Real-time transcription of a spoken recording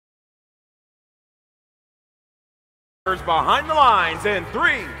Behind the lines in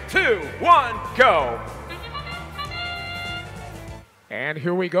 3, 2, 1, go. And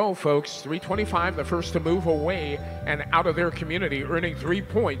here we go, folks. 325, the first to move away and out of their community, earning 3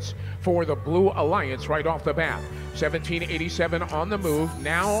 points for the Blue Alliance right off the bat. 1787 on the move,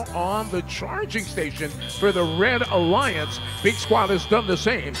 now on the charging station for the Red Alliance. Big Squad has done the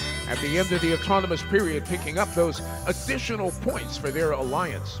same at the end of the autonomous period, picking up those additional points for their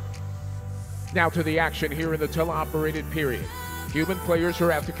alliance. Now to the action here in the teleoperated period. Human players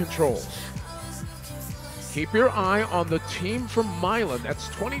are at the controls. Keep your eye on the team from Milan. That's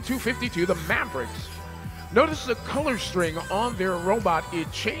 2252, the Mavericks. Notice the color string on their robot.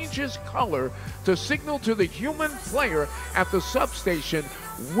 It changes color to signal to the human player at the substation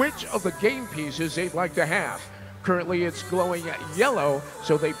which of the game pieces they'd like to have. Currently it's glowing yellow,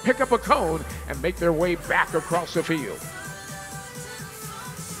 so they pick up a cone and make their way back across the field.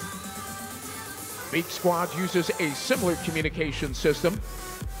 Beak Squad uses a similar communication system.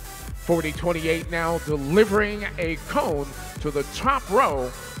 4028 now delivering a cone to the top row,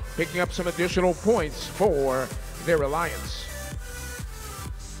 picking up some additional points for their alliance.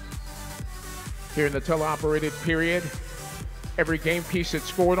 Here in the teleoperated period, every game piece that's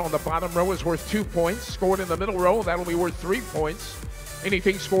scored on the bottom row is worth 2 points. Scored in the middle row, that'll be worth 3 points.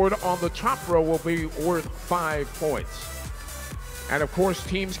 Anything scored on the top row will be worth 5 points. And of course,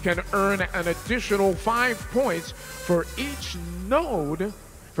 teams can earn an additional 5 points for each node,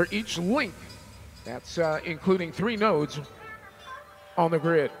 for each link. That's including 3 nodes on the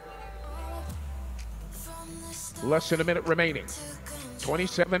grid. Less than a minute remaining.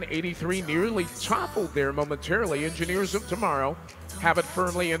 2783 nearly toppled there momentarily. Engineers of Tomorrow have it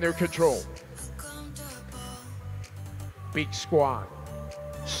firmly in their control. Beak Squad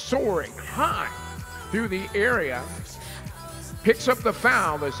soaring high through the area. Picks up the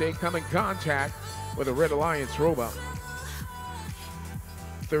foul as they come in contact with a Red Alliance robot.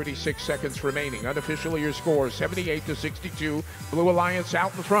 36 seconds remaining. Unofficially your score, 78-62. Blue Alliance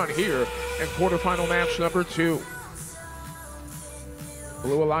out in front here in quarterfinal match number 2.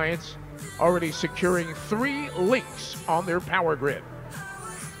 Blue Alliance already securing 3 links on their power grid.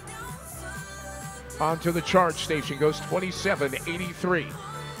 Onto the charge station goes 2783.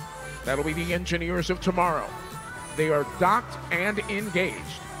 That'll be the Engineers of Tomorrow. They are docked and engaged.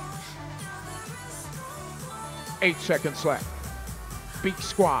 8 seconds left. Beak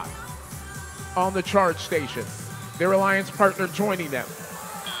Squad on the charge station. Their alliance partner joining them.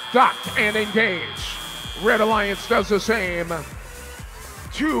 Docked and engaged. Red Alliance does the same.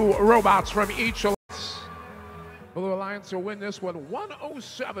 2 robots from each alliance. Blue Alliance will win this one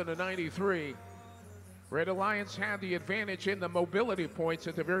 107-93. Red Alliance had the advantage in the mobility points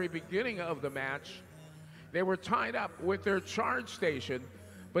at the very beginning of the match. They were tied up with their charge station,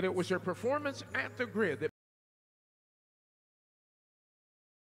 but it was their performance at the grid that